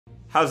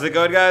How's it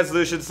going, guys?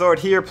 Lucian Sword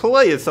here,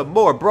 playing some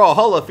more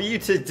Brawlhalla for you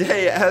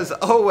today, as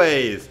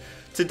always.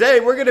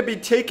 Today, we're going to be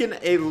taking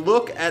a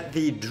look at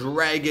the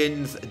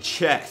Dragon's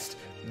Chest.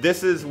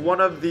 This is one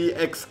of the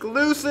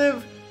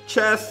exclusive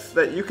chests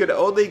that you could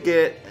only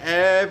get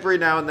every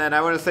now and then.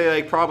 I want to say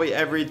like probably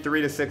every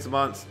 3 to 6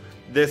 months.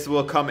 This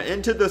will come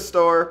into the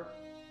store.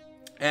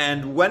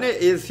 And when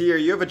it is here,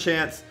 you have a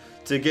chance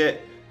to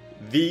get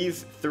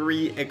these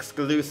 3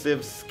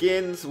 exclusive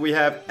skins. We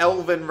have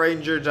Elven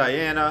Ranger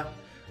Diana.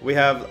 We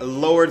have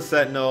Lord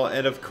Sentinel,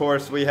 and of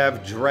course we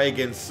have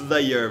Dragon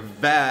Slayer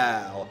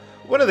Val.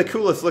 One of the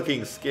coolest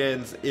looking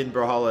skins in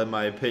Brawlhalla, in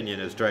my opinion,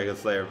 is Dragon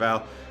Slayer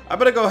Val. I'm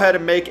going to go ahead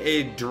and make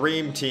a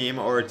dream team,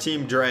 or a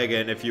Team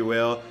Dragon, if you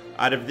will,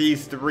 out of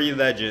these 3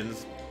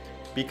 legends,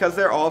 because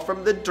they're all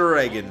from the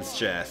Dragon's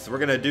Chest. We're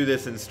going to do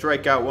this in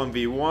Strikeout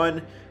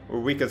 1v1,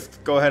 where we could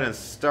go ahead and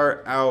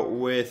start out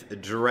with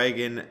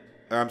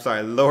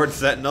Lord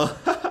Sentinel.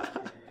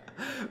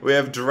 We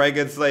have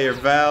Dragon Slayer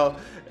Val.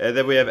 And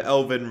then we have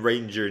Elven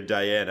Ranger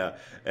Diana.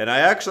 And I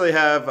actually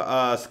have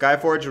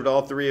Skyforge with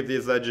all 3 of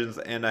these legends,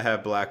 and I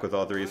have Black with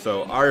all 3.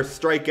 So our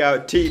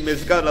strikeout team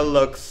is gonna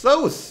look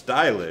so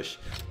stylish.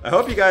 I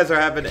hope you guys are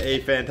having a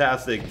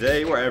fantastic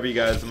day wherever you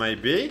guys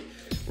might be.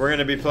 We're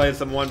gonna be playing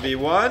some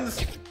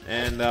 1v1s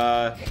and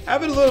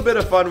having a little bit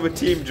of fun with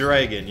Team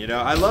Dragon. You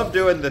know, I love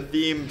doing the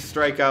themed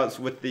strikeouts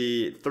with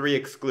the 3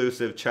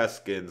 exclusive chest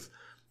skins.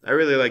 I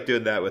really like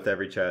doing that with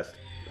every chest.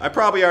 I've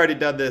probably already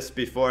done this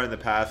before in the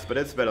past, but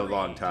it's been a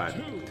long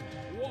time.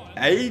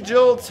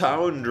 Angel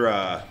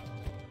Tundra.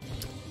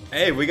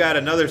 Hey, we got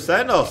another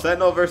Sentinel.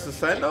 Sentinel versus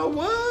Sentinel?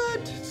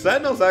 What?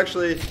 Sentinel's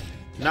actually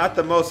not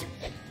the most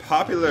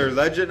popular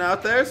legend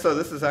out there, so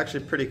this is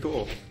actually pretty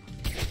cool.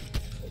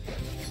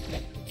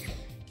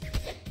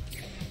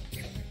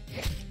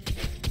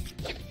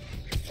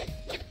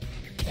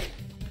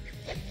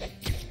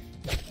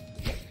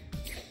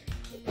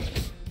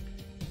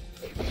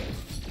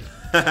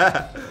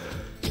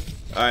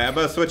 Alright, I'm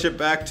going to switch it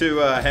back to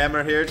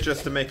hammer here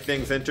just to make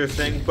things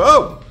interesting.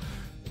 Boom!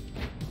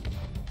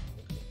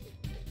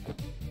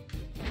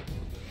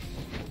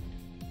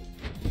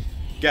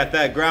 Got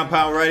that ground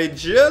pound ready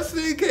just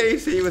in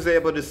case he was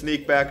able to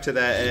sneak back to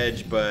that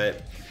edge,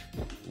 but...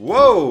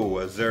 Whoa!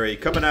 Azuri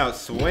coming out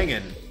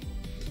swinging.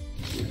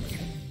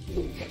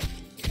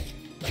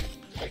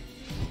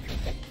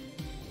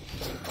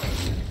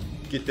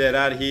 Get that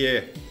out of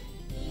here.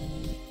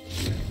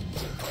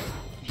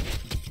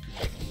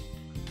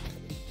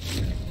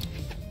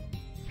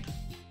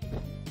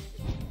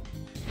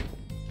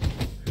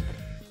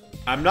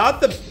 I'm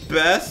not the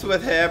best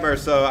with hammer,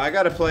 so I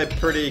gotta play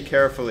pretty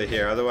carefully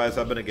here, otherwise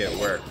I'm gonna get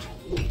worked.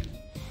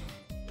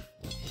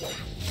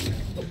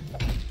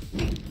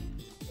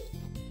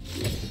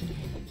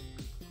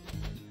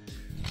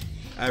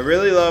 I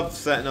really love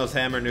Sentinel's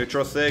hammer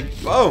neutral sig.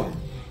 Boom!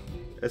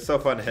 It's so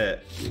fun to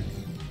hit.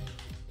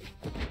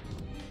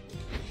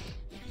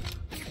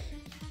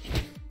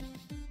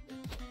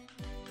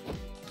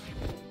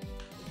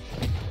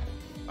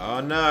 Oh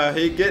no,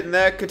 he getting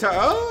that guitar.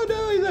 Oh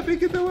no, he let me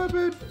get the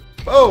weapon.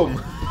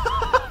 Boom!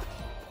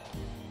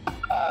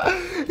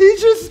 He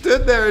just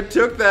stood there and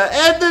took that,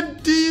 and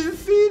the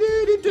DC,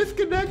 dude, he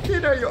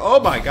disconnected. Are you? Oh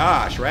my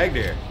gosh,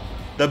 Ragnar,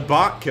 the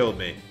bot killed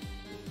me.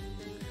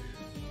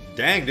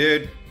 Dang,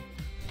 dude.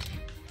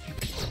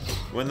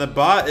 When the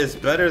bot is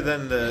better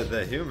than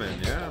the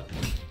human, yeah.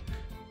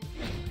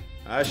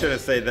 I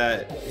shouldn't say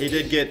that. He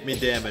did get me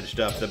damaged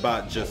up. The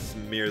bot just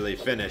merely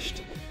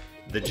finished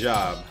the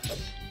job.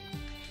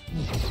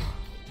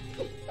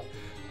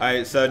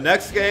 Alright, so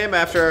next game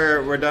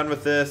after we're done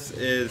with this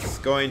is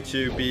going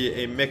to be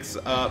a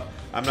mix-up.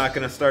 I'm not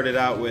going to start it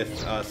out with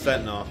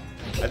Sentinel.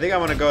 I think I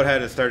want to go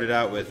ahead and start it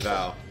out with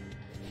Val.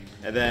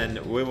 And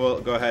then we will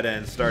go ahead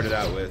and start it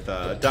out with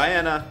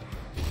Diana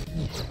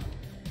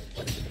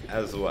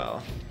as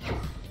well.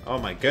 Oh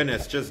my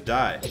goodness, just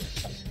die.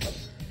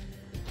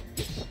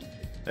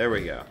 There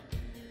we go.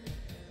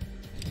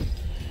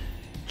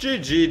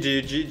 GG,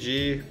 dude,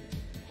 GG.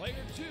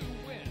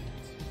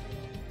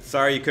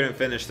 Sorry you couldn't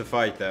finish the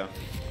fight, though.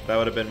 That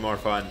would have been more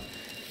fun.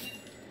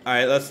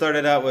 Alright, let's start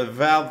it out with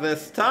Val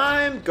this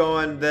time.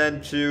 Going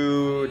then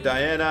to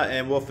Diana,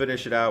 and we'll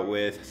finish it out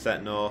with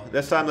Sentinel.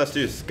 This time, let's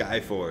do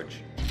Skyforge.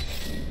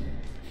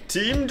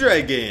 Team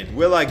Dragon.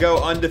 Will I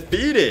go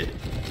undefeated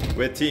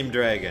with Team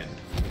Dragon?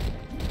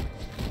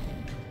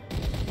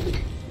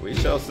 We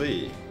shall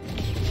see.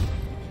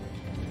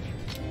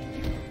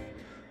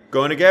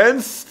 Going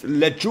against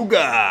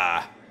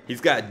Lechuga.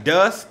 He's got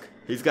Dusk.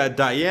 He's got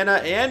Diana,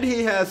 and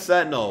he has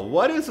Sentinel.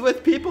 What is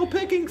with people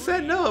picking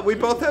Sentinel? We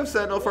both have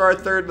Sentinel for our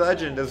 3rd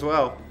legend as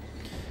well.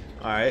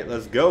 Alright,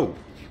 let's go.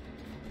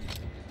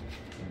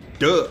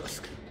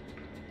 Dusk.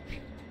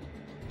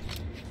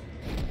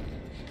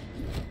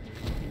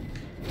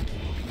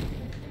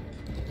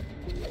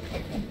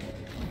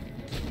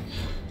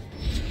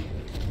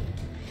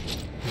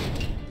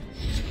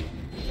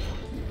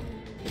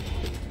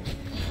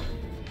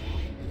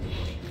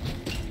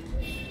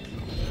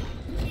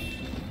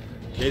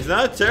 He's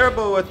not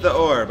terrible with the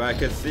orb, I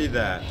can see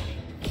that.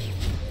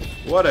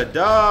 What a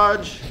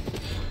dodge.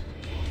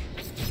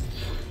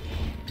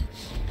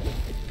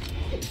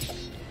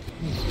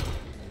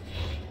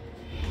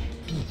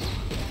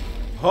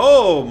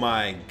 Oh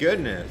my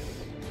goodness.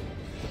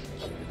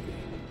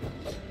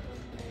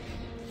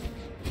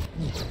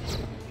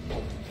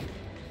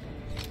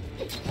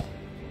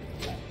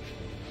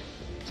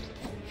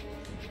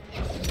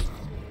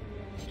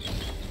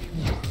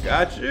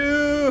 Got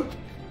you.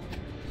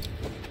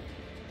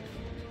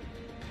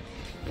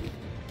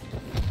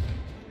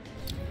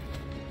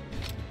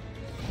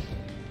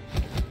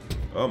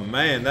 Oh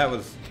man, that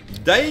was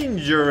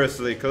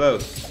dangerously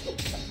close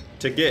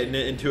to getting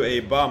it into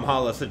a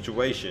Brawlhalla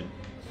situation.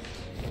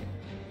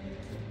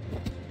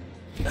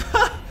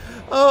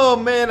 Oh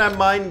man, I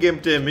mind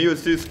gimped him. He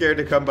was too scared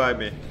to come by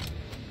me.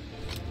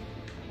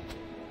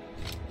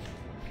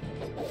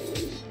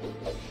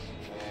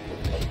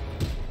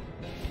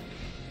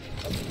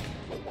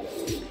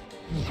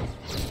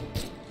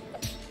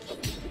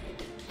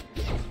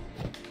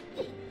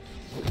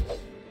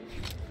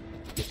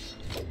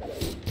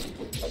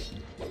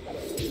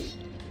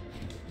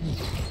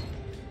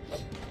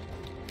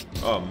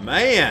 Oh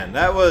man,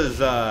 that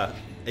was a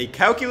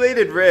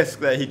calculated risk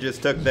that he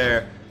just took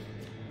there,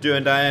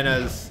 doing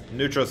Diana's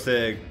neutral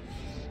sig.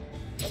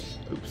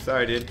 Oops,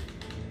 sorry dude.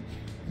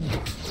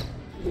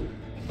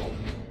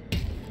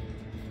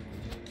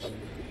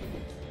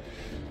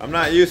 I'm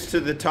not used to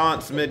the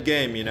taunts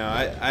mid-game, you know.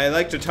 I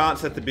like to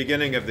taunts at the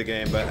beginning of the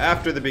game, but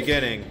after the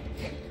beginning,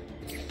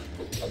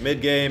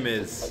 mid-game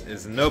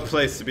is no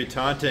place to be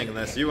taunting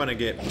unless you want to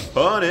get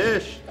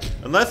punished.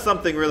 Unless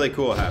something really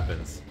cool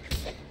happens.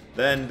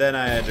 Then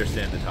I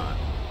understand the taunt.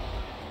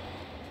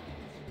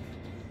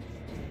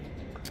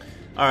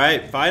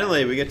 Alright,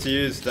 finally we get to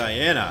use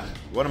Diana,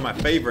 one of my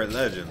favorite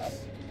legends.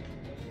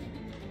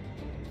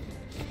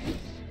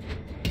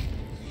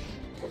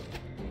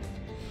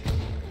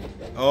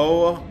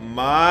 Oh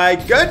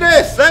my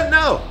goodness!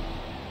 Sentinel!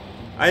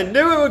 I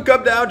knew it would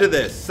come down to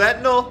this.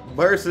 Sentinel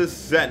versus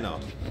Sentinel.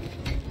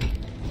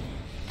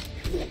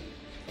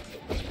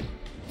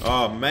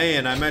 Oh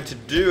man, I meant to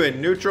do a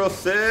neutral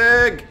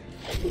sig.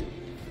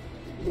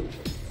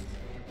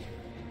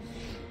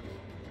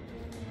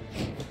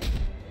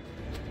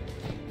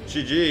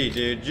 GG,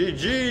 dude.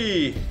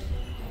 GG.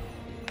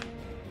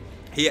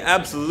 He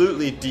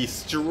absolutely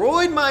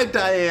destroyed my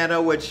Diana,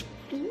 which...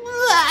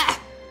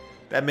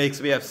 that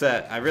makes me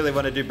upset. I really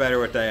want to do better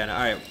with Diana.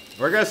 Alright,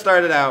 we're going to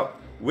start it out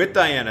with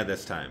Diana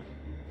this time.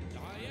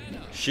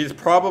 She's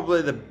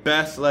probably the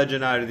best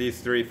legend out of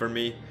these three for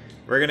me.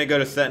 We're going to go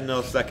to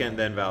Sentinel second,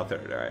 then Val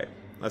third. Alright,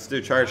 let's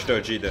do Charged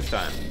OG this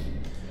time.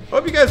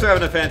 Hope you guys are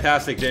having a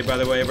fantastic day, by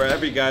the way,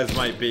 wherever you guys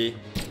might be.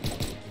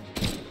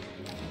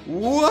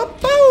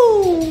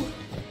 Whoopoo!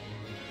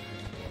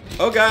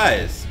 Oh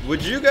guys,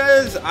 would you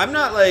guys, I'm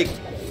not like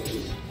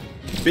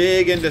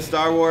big into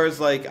Star Wars.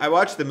 Like, I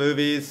watch the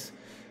movies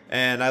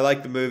and I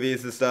like the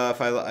movies and stuff,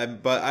 but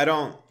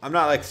I'm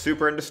not like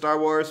super into Star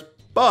Wars.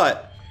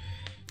 But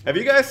have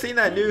you guys seen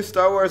that new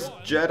Star Wars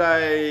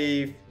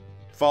Jedi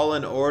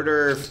Fallen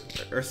Order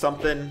or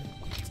something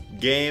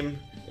game?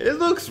 It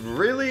looks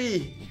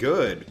really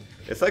good.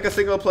 It's like a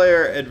single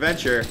player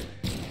adventure.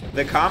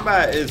 The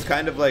combat is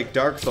kind of like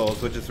Dark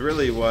Souls, which is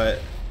really what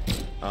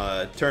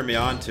turned me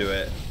on to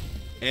it.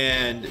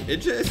 And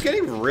it's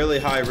getting really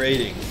high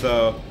ratings,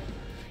 so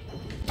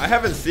I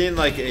haven't seen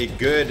like a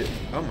good...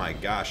 Oh my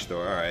gosh,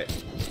 Thor, alright.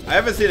 I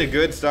haven't seen a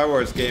good Star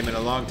Wars game in a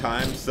long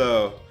time,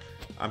 so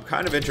I'm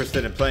kind of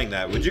interested in playing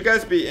that. Would you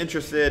guys be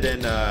interested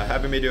in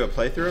having me do a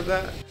playthrough of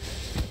that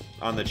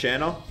on the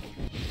channel?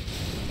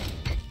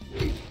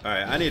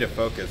 Alright, I need to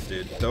focus,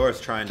 dude. Thor's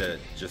trying to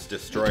just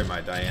destroy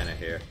my Diana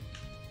here.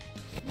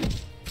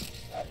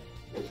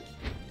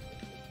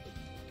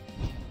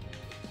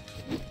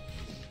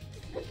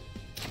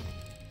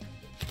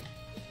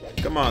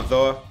 Come on,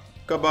 Thor.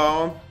 Come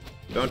on.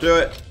 Don't do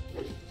it.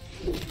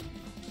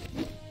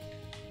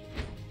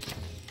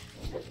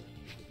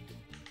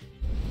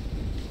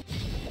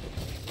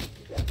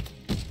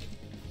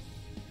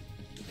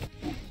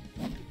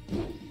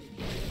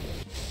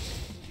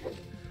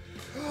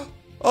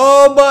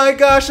 Oh my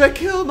gosh, I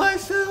killed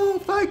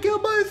myself! I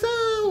killed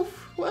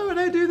myself! Why would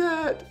I do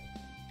that?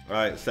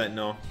 Alright,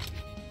 Sentinel.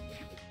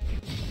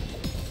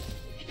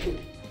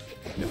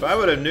 If I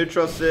would have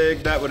neutral sig,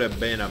 that would have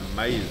been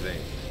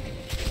amazing.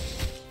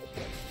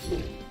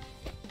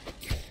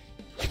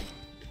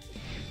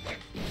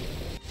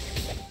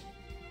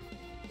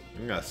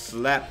 I'm gonna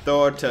slap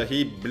Thor till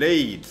he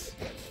bleeds.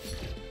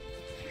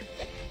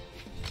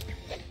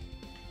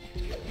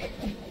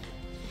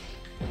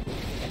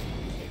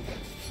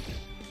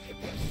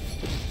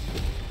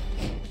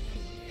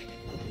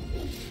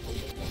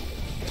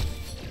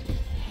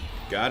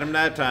 Got him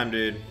that time,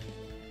 dude.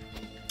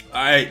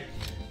 Alright,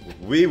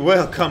 we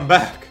will come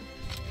back.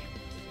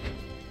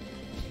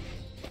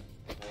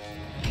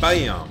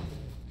 Bam.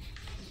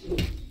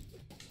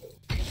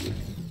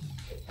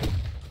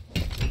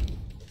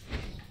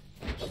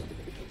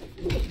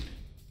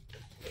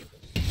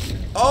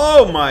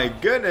 Oh my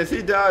goodness,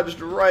 he dodged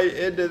right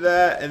into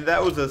that, and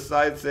that was a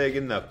side sig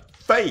in the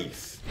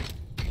face.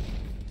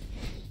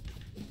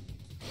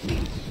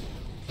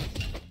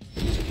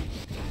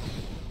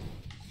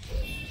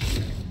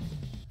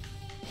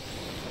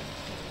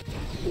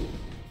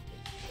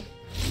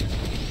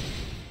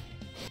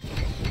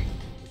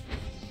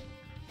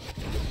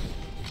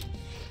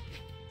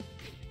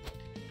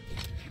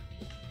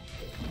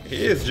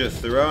 He is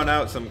just throwing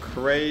out some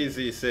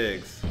crazy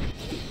sigs.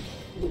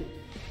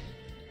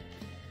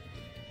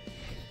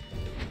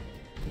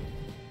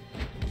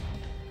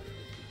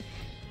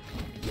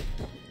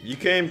 You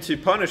came to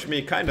punish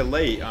me kind of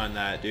late on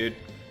that, dude.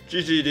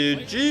 GG, dude.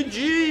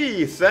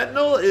 GG!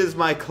 Sentinel is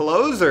my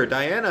closer.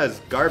 Diana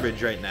is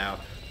garbage right now.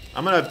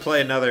 I'm gonna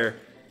play another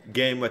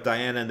game with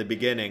Diana in the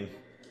beginning.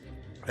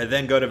 And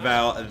then go to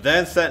Val,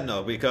 then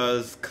Sentinel.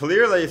 Because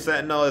clearly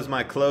Sentinel is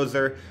my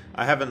closer.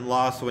 I haven't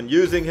lost when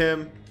using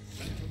him.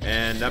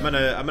 And I'm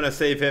gonna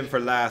save him for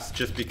last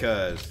just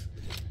because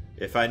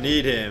if I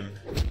need him,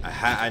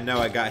 I know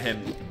I got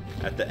him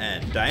at the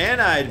end.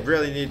 Diana, I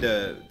really need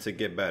to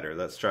get better.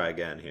 Let's try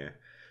again here.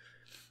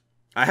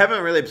 I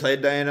haven't really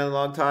played Diana in a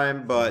long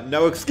time, but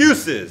no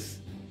excuses.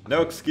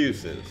 No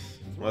excuses.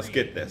 Let's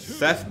get this.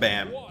 Seth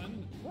Bam.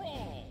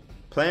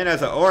 Playing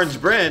as an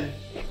orange Bryn.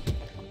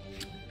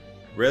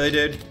 Really,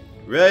 dude?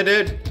 Really,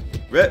 dude?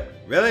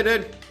 Really,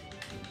 dude?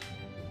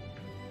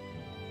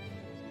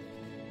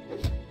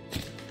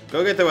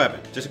 Go get the weapon.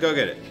 Just go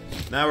get it.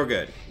 Now we're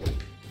good.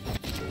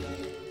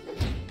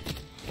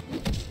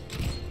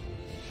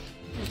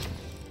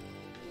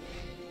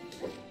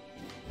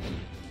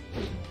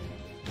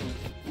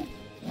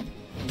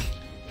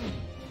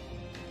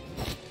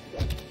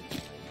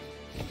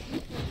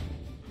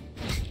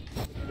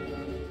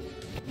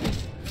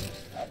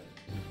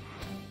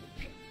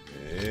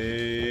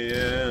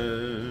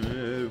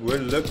 And we're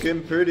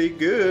looking pretty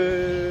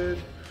good.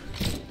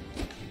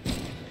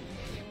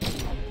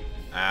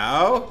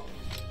 Ow!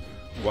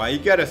 Why you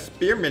gotta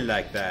spear me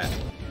like that?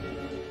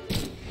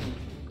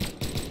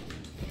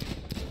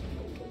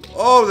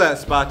 Oh, that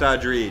spot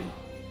dodge read.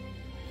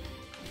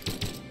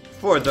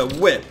 For the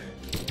whip.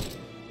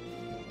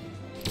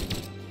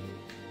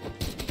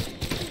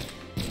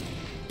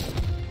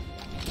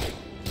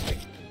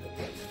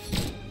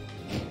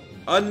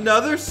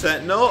 Another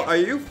Sentinel? Are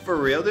you for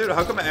real, dude?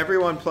 How come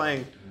everyone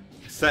playing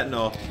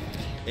Sentinel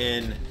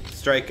in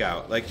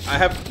Strikeout? Like,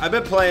 I've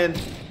been playing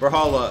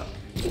Brawlhalla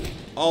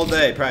all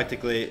day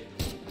practically,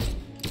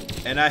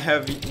 and I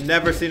have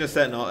never seen a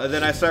Sentinel. And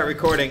then I start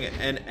recording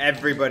and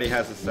everybody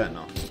has a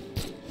Sentinel.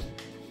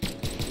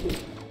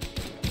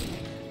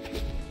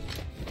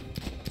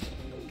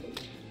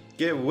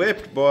 Get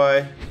whipped,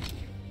 boy.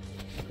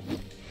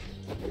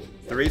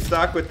 3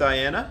 stock with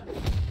Diana.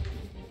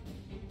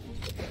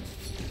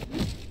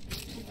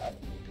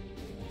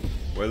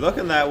 We're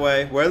looking that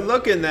way. We're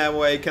looking that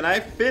way. Can I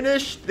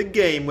finish the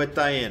game with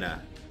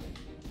Diana?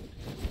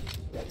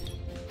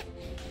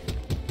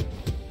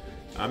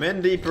 I'm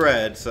in deep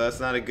red, so that's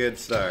not a good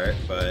start,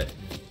 but...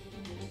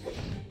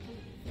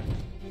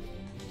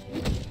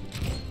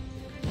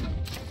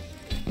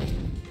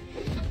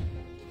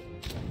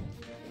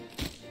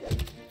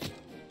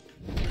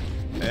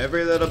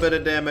 every little bit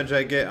of damage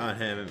I get on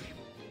him.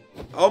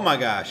 Oh my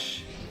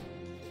gosh.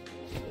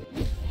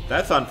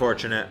 That's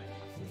unfortunate.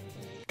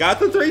 Got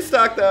the 3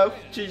 stock though.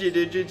 GG,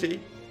 dude, GG.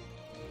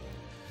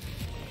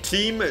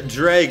 Team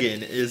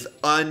Dragon is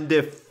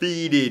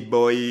undefeated,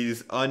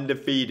 boys.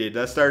 Undefeated.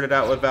 That started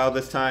out with Val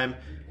this time.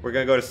 We're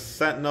gonna go to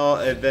Sentinel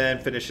and then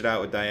finish it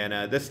out with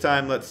Diana. This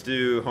time, let's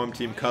do home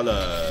team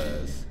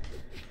colors.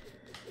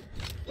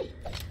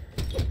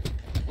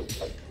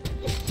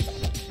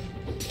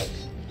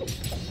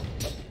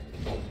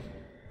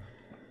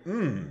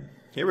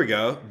 Here we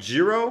go.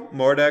 Jiro,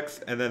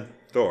 Mordex, and then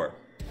Thor.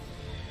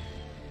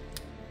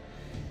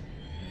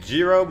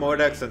 Jiro,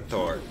 Mordex, and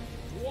Thor.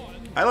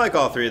 I like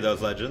all 3 of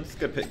those legends.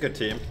 Good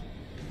team.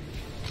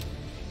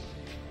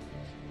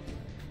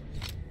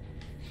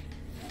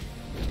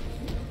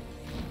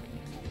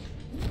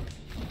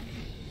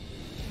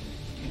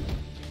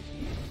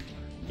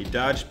 He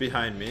dodged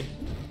behind me.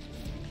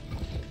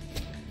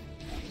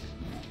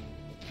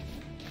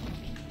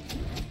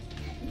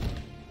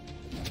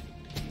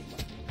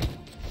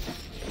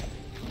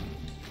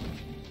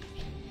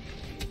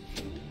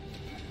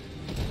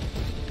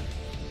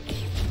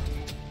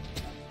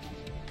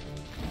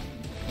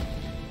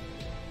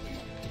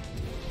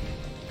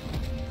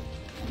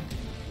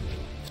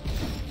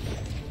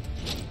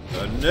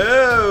 Oh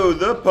no,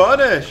 the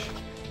punish!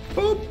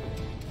 Boop!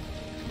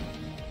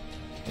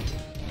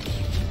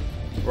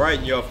 Right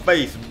in your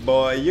face,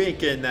 boy. You ain't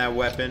getting that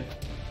weapon.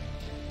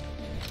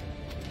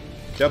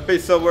 Don't be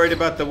so worried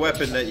about the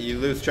weapon that you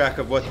lose track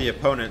of what the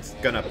opponent's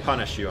gonna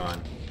punish you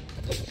on.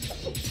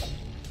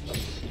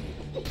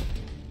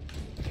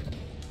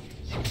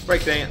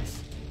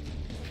 Breakdance.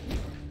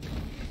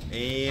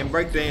 And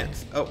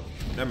breakdance. Oh,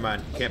 never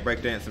mind. Can't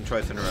breakdance them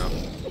twice in a row.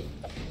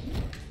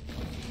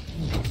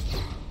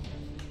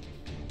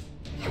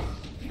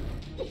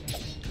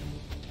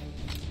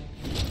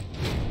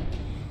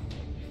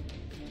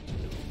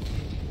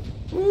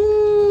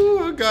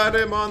 got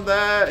him on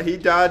that. He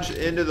dodged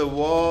into the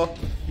wall.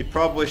 He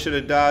probably should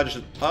have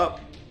dodged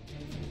up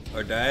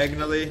or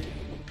diagonally.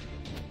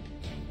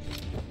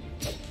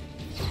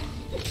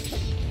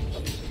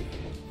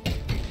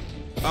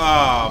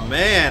 Oh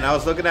man, I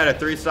was looking at a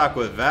 3-stock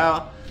with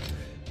Val.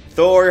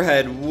 Thor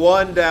had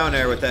one down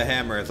air with that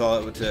hammer, is all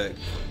it would take.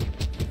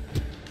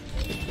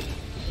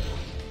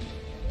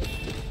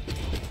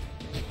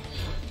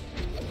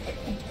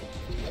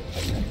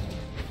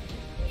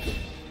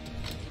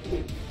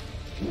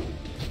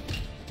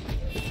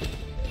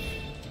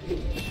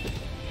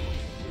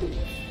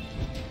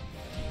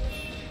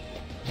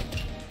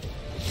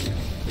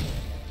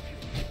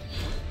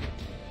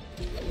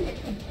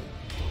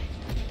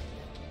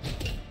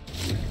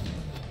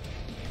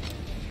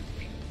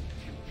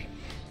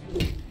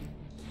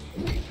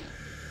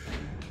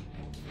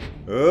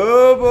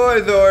 Oh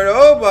boy, Thor.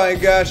 Oh my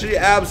gosh, he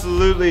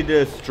absolutely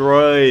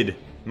destroyed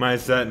my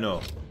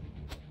Sentinel.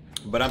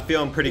 But I'm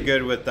feeling pretty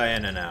good with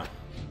Diana now.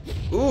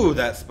 Ooh,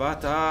 that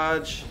spot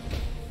dodge.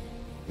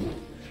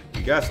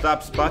 You gotta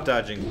stop spot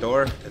dodging,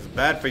 Thor. It's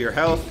bad for your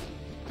health.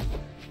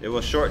 It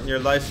will shorten your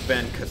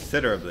lifespan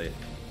considerably.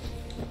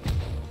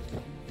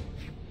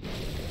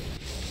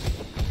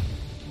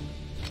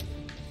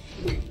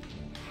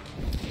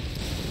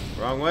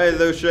 Wrong way,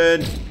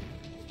 Lucian.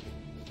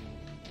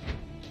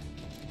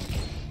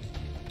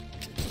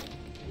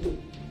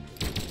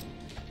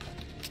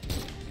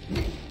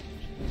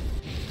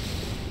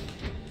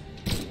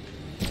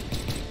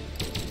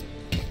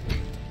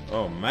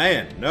 Oh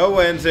man, no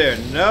wins here.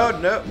 No,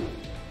 no.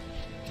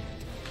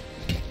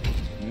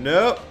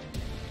 Nope.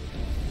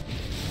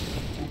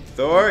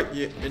 Thor,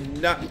 you're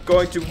not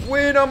going to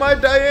win on my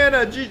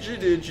Diana.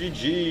 GG,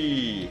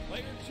 GG.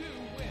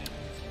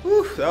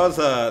 Whew, that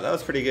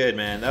was pretty good,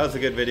 man. That was a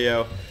good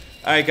video.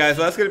 Alright guys,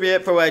 well, that's going to be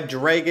it for my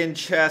Dragon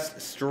Chest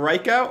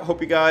Strikeout.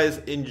 Hope you guys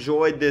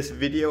enjoyed this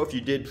video. If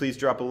you did, please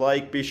drop a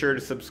like. Be sure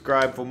to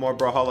subscribe for more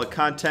Brawlhalla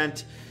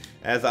content,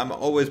 as I'm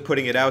always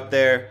putting it out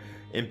there.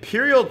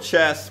 Imperial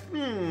Chest,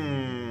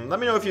 let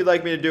me know if you'd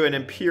like me to do an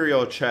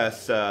Imperial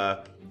Chest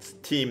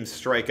team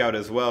strikeout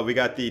as well. We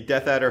got the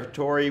Death Adder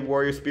Tori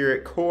Warrior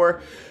Spirit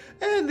Core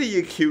and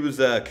the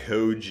Yakuza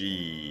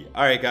Koji.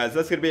 Alright guys,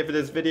 that's going to be it for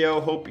this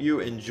video. Hope you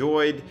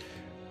enjoyed.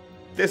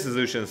 This is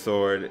Lucian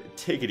Sword.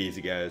 Take it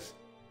easy, guys.